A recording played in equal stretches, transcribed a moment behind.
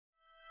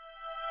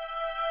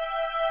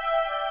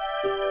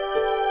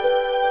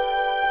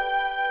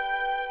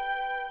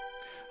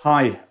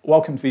Hi,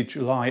 welcome to the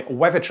July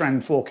weather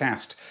trend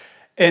forecast.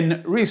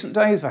 In recent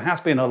days, there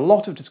has been a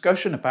lot of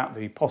discussion about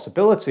the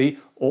possibility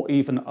or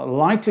even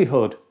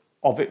likelihood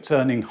of it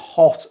turning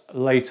hot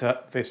later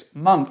this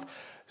month.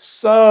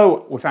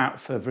 So, without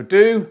further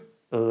ado,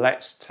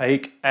 let's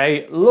take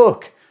a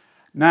look.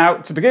 Now,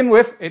 to begin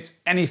with, it's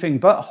anything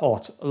but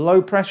hot.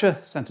 Low pressure,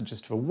 centred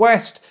just to the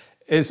west,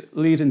 is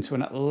leading to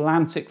an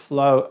Atlantic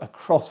flow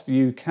across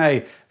the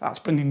UK. That's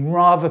bringing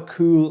rather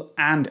cool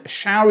and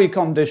showery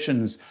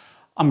conditions.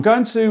 I'm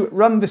going to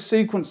run this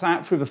sequence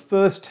out through the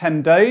first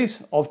 10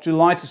 days of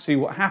July to see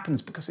what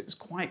happens, because it's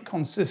quite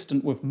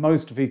consistent with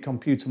most of the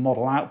computer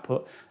model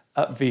output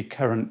at the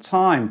current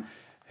time.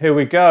 Here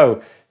we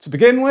go. To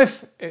begin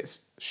with,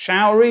 it's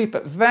showery,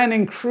 but then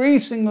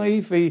increasingly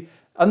the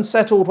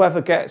unsettled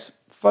weather gets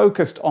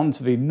focused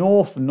onto the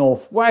north and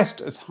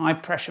northwest as high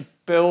pressure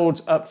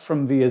builds up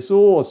from the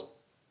Azores.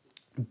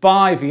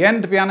 By the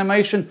end of the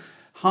animation,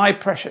 high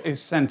pressure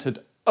is centred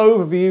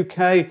over the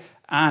UK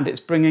and it's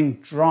bringing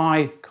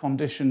dry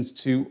conditions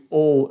to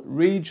all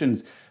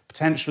regions,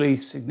 potentially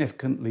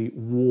significantly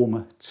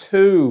warmer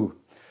too.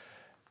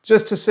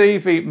 Just to see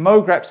the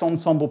MOGREPS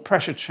ensemble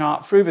pressure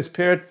chart through this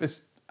period,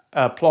 this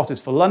plot is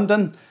for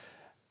London.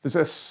 There's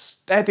a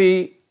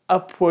steady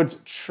upward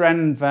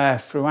trend there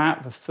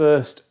throughout the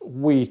first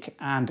week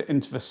and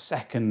into the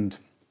second.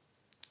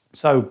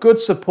 So good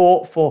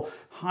support for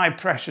high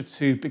pressure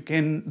to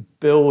begin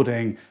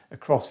building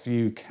across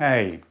the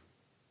UK.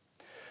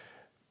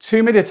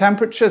 2 media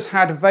temperatures,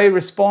 how do they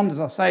respond? As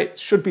I say, it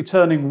should be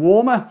turning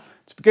warmer.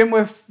 To begin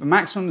with, the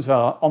maximums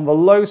are on the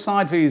low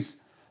side. These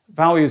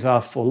values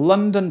are for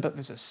London, but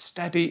there's a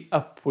steady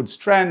upwards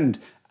trend.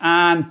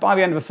 And by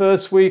the end of the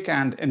first week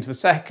and into the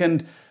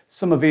second,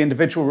 some of the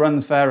individual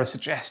runs there are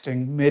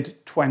suggesting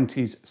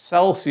mid-20s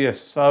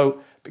Celsius,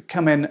 so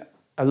becoming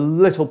a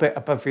little bit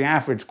above the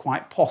average,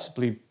 quite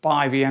possibly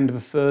by the end of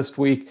the first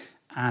week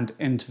and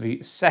into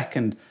the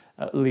second,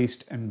 at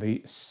least in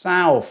the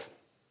south.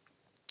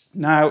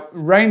 Now,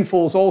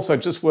 rainfall's also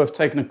just worth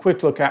taking a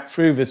quick look at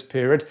through this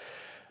period.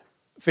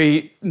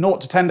 The 0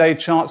 to 10 day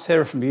charts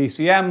here are from the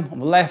ECM on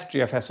the left,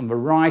 GFS on the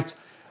right.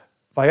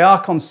 They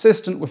are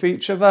consistent with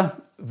each other.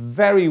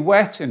 Very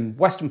wet in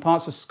western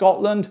parts of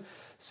Scotland.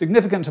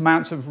 Significant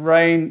amounts of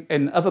rain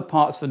in other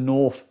parts of the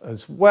north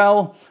as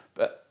well,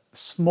 but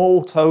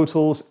small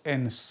totals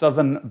in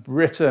southern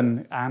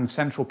Britain and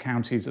central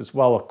counties as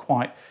well are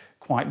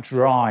quite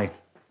dry.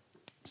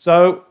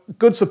 So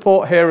good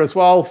support here as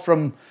well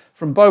from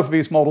both of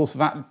these models for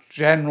that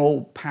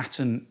general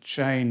pattern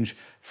change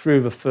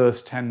through the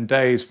first 10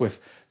 days,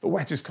 with the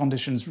wettest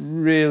conditions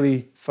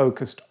really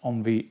focused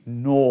on the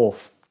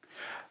north.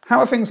 How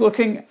are things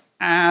looking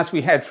as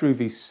we head through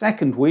the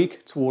second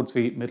week towards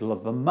the middle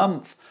of the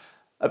month?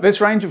 At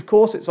this range, of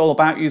course, it's all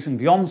about using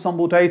the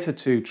ensemble data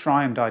to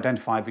try and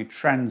identify the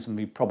trends and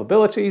the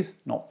probabilities,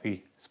 not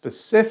the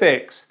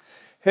specifics.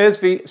 Here's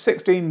the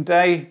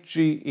 16-day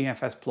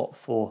GEFS plot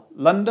for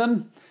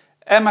London.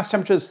 Air mass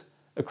temperatures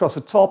across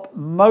the top,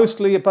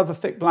 mostly above a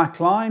thick black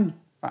line.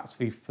 That's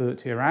the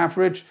 30-year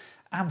average.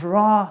 And there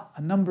are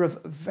a number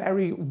of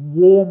very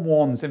warm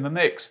ones in the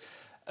mix,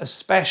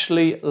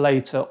 especially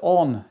later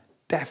on.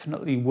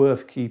 Definitely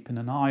worth keeping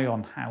an eye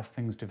on how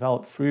things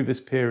develop through this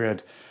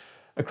period.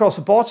 Across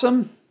the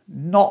bottom,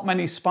 not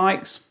many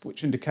spikes,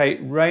 which indicate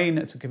rain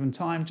at a given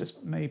time,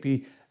 just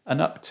maybe an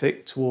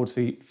uptick towards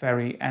the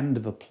very end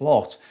of the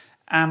plot.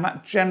 And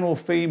that general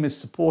theme is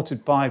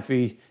supported by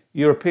the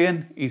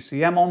European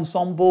ECM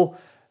ensemble,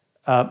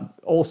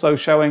 also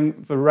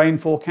showing the rain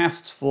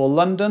forecasts for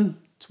London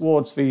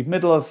towards the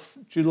middle of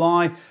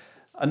July.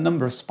 A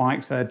number of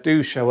spikes there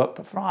do show up,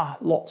 but there are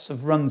lots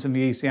of runs in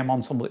the ECM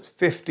ensemble. It's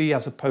 50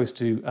 as opposed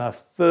to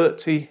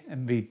 30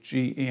 in the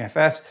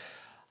GEFS.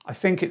 I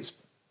think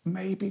it's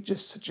maybe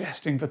just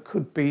suggesting there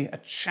could be a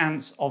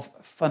chance of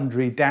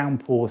thundery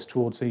downpours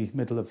towards the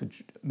middle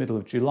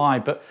of July,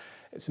 but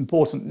it's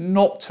important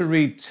not to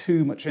read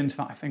too much into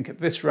that, I think, at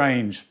this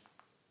range.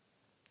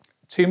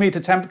 2 meter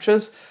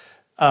temperatures,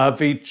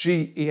 the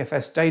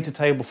GEFS data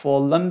table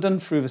for London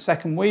through the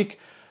second week,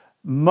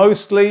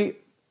 mostly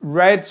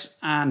reds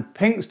and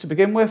pinks to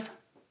begin with,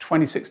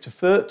 26 to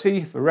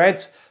 30 for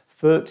reds,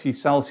 30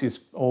 Celsius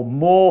or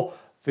more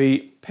the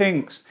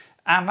pinks.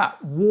 And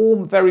that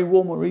warm, very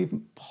warm or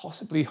even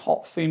possibly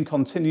hot theme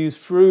continues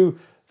through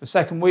the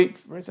second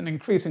week. There is an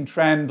increasing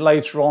trend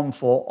later on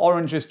for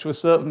oranges to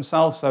assert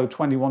themselves, so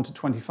 21 to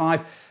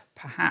 25,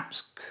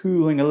 perhaps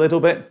cooling a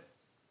little bit.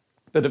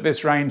 But at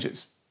this range,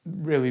 it's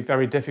really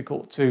very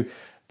difficult to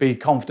be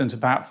confident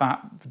about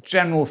that. The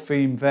general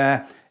theme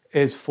there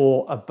is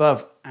for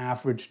above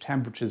average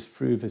temperatures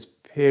through this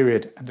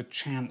period and a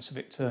chance of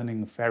it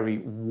turning very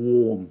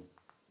warm.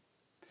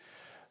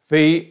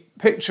 The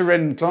picture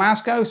in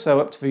Glasgow, so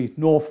up to the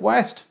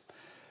northwest,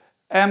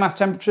 air mass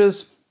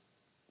temperatures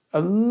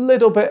a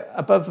little bit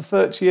above the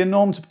 30-year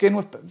norm to begin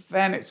with, but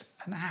then it's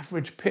an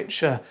average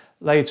picture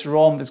later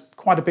on. There's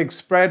quite a big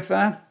spread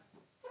there.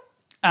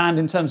 And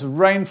in terms of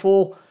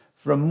rainfall,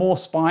 there are more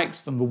spikes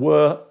than there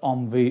were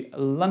on the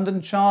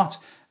London chart,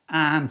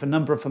 and the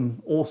number of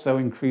them also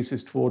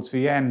increases towards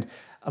the end.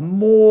 A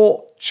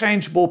more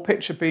changeable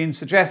picture being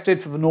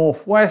suggested for the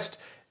northwest,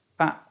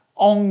 that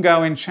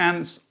ongoing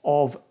chance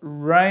of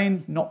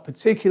rain, not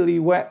particularly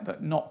wet,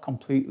 but not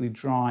completely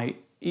dry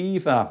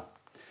either.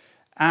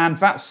 And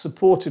that's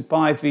supported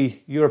by the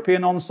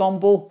European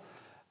ensemble,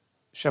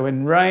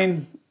 showing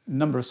rain,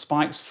 number of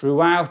spikes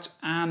throughout,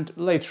 and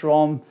later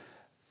on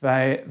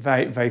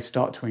they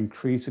start to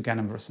increase again,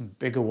 and there are some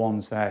bigger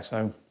ones there.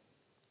 So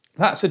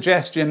that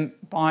suggestion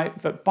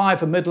that by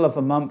the middle of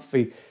the month,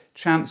 the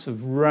chance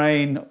of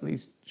rain, at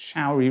least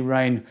showery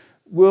rain,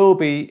 will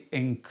be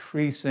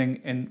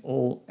increasing in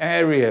all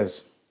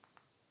areas.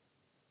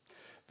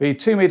 The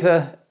 2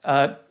 metre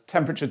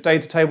temperature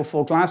data table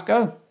for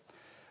Glasgow,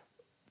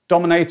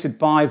 dominated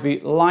by the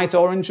light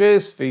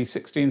oranges, the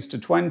 16s to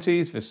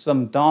 20s, there's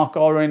some dark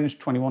orange,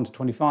 21 to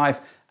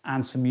 25,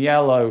 and some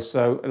yellow,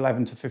 so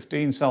 11 to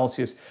 15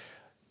 Celsius.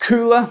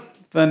 Cooler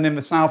than in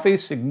the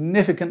southeast,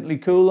 significantly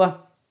cooler,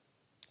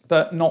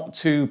 but not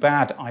too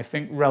bad, I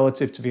think,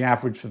 relative to the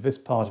average for this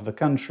part of the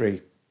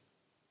country.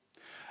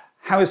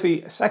 How is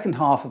the second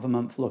half of the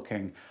month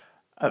looking?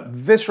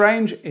 At this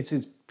range, it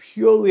is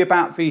purely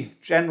about the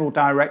general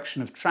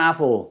direction of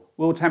travel.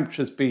 Will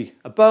temperatures be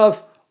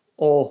above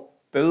or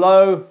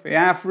below the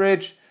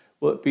average?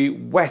 Will it be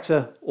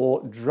wetter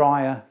or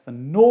drier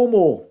than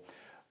normal?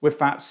 With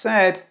that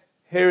said,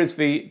 here is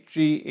the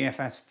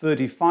GEFS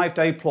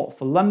 35-day plot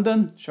for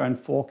London, showing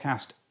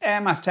forecast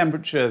air mass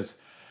temperatures.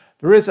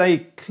 There is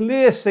a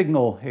clear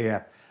signal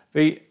here.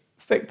 The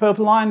thick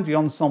purple line, the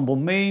ensemble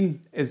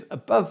mean, is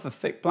above the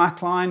thick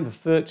black line, the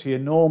 30-year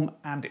norm,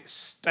 and it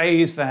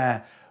stays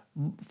there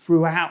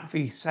throughout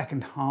the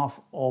second half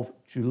of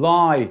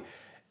July.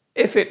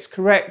 If it's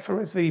correct,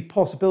 there is the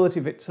possibility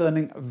of it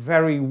turning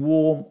very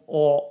warm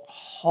or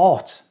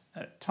hot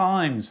at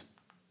times.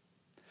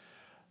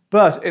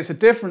 But it's a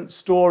different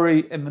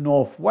story in the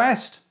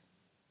northwest.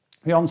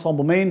 The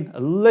ensemble mean a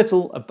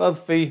little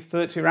above the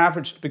 30-year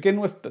average to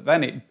begin with, but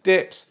then it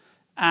dips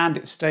and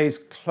it stays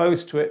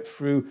close to it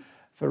through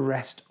the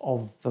rest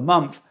of the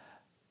month.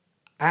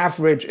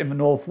 Average in the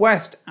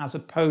northwest as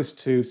opposed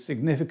to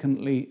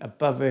significantly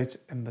above it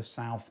in the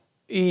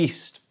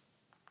southeast.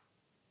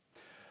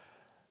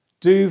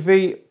 Do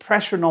the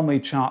pressure anomaly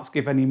charts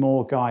give any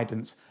more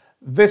guidance?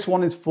 This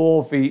one is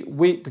for the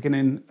week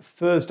beginning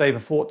Thursday the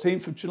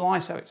 14th of July,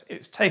 so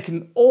it's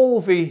taken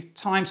all the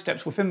time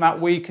steps within that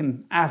week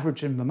and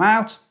averaging them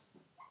out.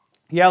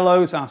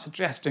 Yellows are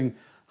suggesting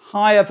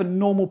higher than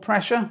normal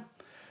pressure,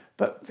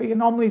 but the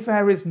anomaly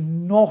there is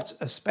not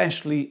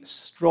especially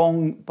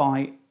strong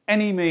by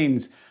any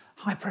means.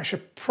 High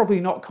pressure probably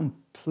not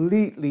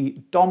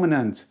completely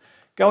dominant.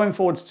 Going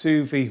forwards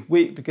to the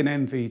week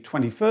beginning the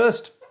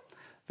 21st,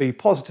 the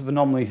positive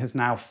anomaly has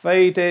now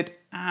faded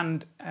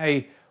and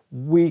a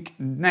weak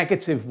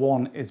negative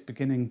one is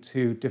beginning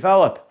to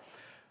develop.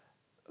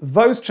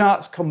 Those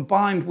charts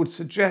combined would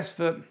suggest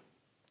that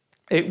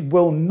it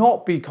will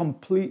not be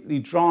completely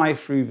dry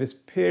through this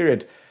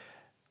period.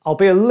 I'll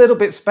be a little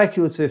bit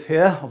speculative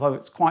here, although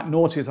it's quite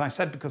naughty, as I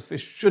said, because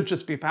this should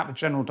just be about the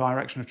general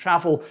direction of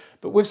travel,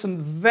 but with some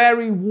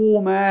very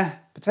warm air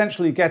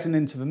potentially getting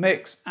into the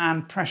mix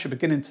and pressure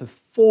beginning to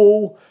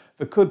fall,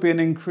 there could be an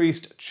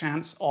increased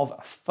chance of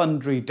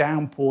thundery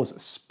downpours,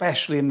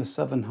 especially in the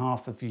southern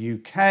half of the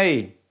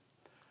UK.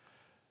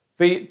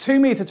 The 2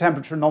 metre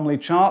temperature anomaly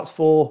charts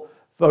for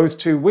those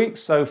 2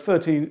 weeks, so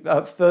Thursday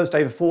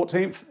the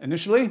 14th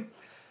initially.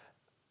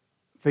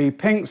 The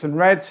pinks and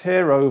reds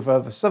here over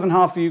the southern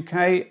half of the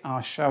UK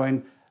are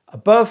showing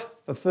above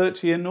the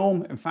 30-year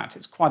norm. In fact,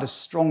 it's quite a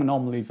strong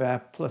anomaly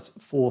there, plus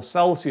 4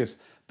 Celsius.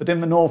 But in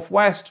the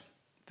northwest,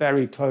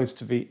 very close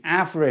to the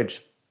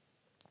average.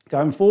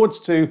 Going forwards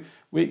to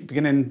week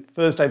beginning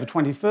Thursday the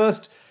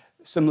 21st,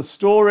 similar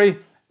story.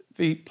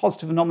 The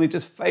positive anomaly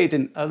just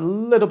fading a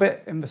little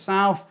bit in the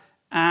south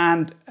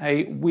and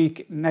a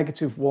weak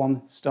negative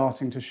one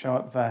starting to show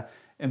up there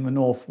in the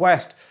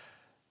northwest.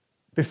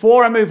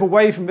 Before I move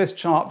away from this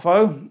chart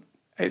though,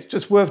 it's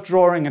just worth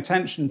drawing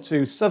attention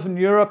to southern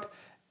Europe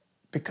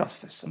because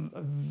there's some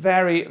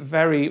very,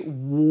 very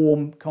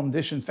warm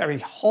conditions, very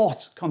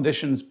hot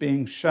conditions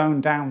being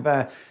shown down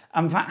there.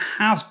 And that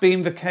has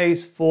been the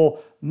case for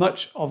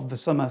much of the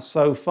summer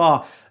so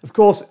far. Of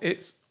course,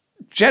 it's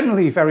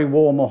generally very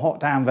warm or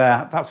hot down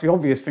there. That's the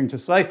obvious thing to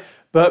say.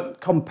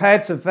 But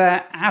compared to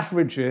their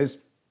averages,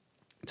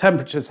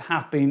 temperatures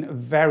have been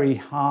very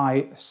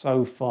high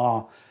so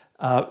far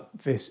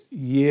this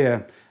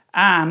year.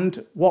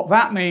 And what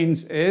that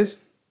means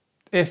is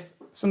if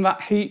some of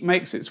that heat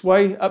makes its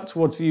way up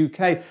towards the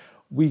UK,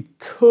 we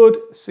could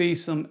see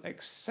some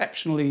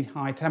exceptionally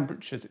high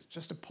temperatures. It's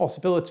just a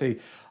possibility.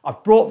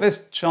 I've brought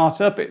this chart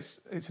up.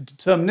 It's a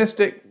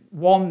deterministic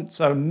one,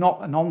 so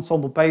not an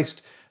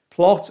ensemble-based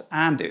plot,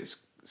 and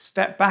it's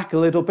stepped back a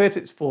little bit.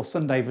 It's for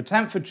Sunday the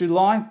 10th of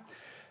July.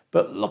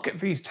 But look at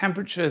these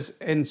temperatures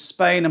in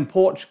Spain and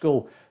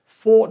Portugal.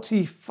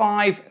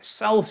 45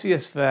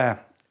 Celsius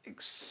there.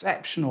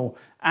 Exceptional.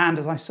 And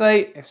as I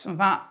say, if some of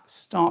that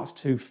starts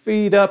to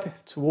feed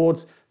up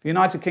towards the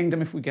United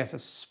Kingdom, if we get a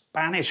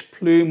Spanish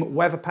plume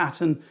weather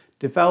pattern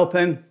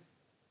developing,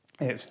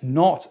 it's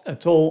not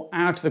at all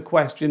out of the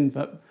question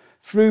that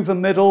through the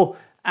middle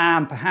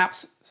and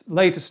perhaps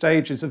later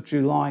stages of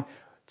July,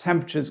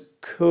 temperatures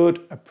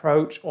could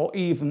approach or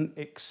even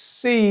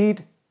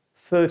exceed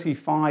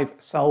 35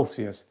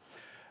 Celsius.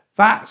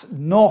 That's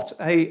not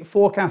a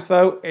forecast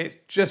though, it's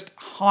just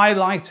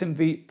highlighting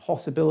the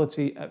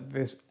possibility at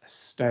this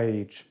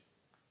stage.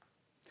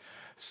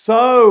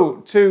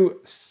 So, to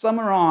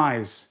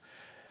summarise,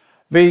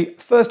 the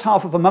first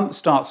half of the month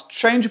starts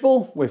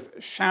changeable with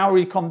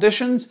showery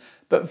conditions,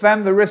 but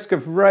then the risk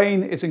of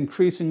rain is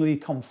increasingly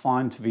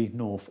confined to the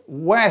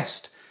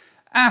northwest.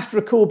 After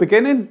a cool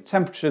beginning,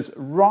 temperatures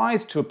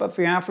rise to above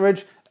the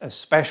average,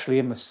 especially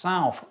in the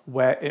south,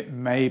 where it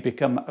may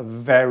become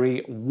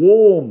very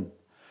warm.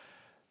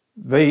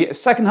 The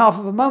second half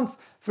of the month,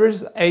 there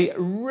is a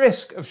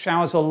risk of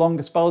showers or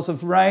longer spells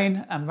of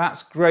rain, and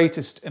that's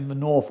greatest in the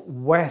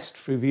northwest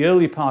through the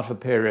early part of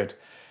the period.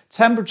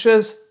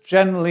 Temperatures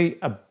generally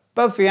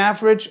above the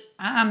average,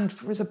 and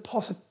there is a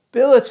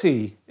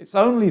possibility, it's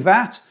only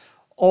that,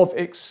 of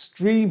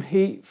extreme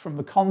heat from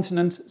the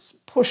continent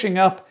pushing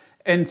up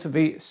into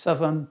the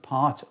southern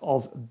part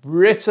of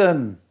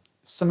Britain.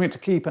 Something to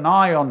keep an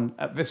eye on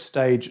at this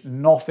stage,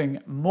 nothing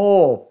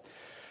more.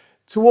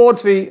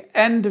 Towards the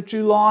end of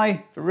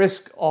July, the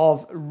risk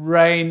of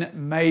rain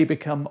may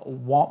become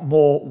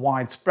more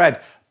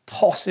widespread,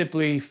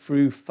 possibly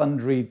through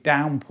thundery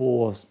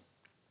downpours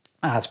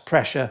as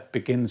pressure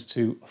begins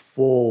to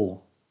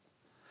fall.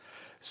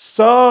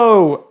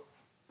 So,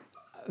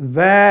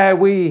 there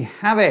we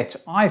have it.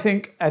 I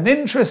think an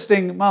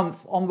interesting month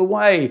on the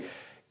way.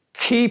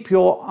 Keep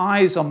your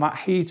eyes on that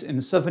heat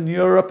in southern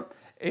Europe.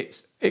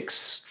 It's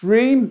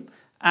extreme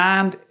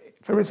and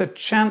there is a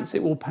chance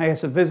it will pay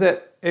us a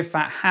visit. If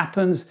that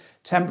happens,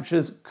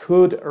 temperatures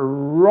could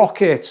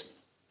rocket.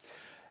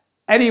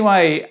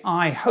 Anyway,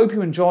 I hope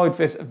you enjoyed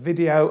this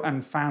video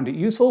and found it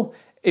useful.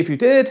 If you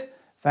did,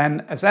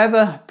 then as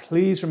ever,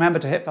 please remember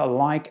to hit the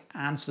like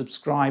and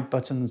subscribe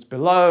buttons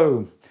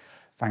below.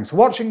 Thanks for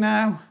watching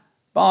now.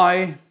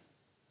 Bye.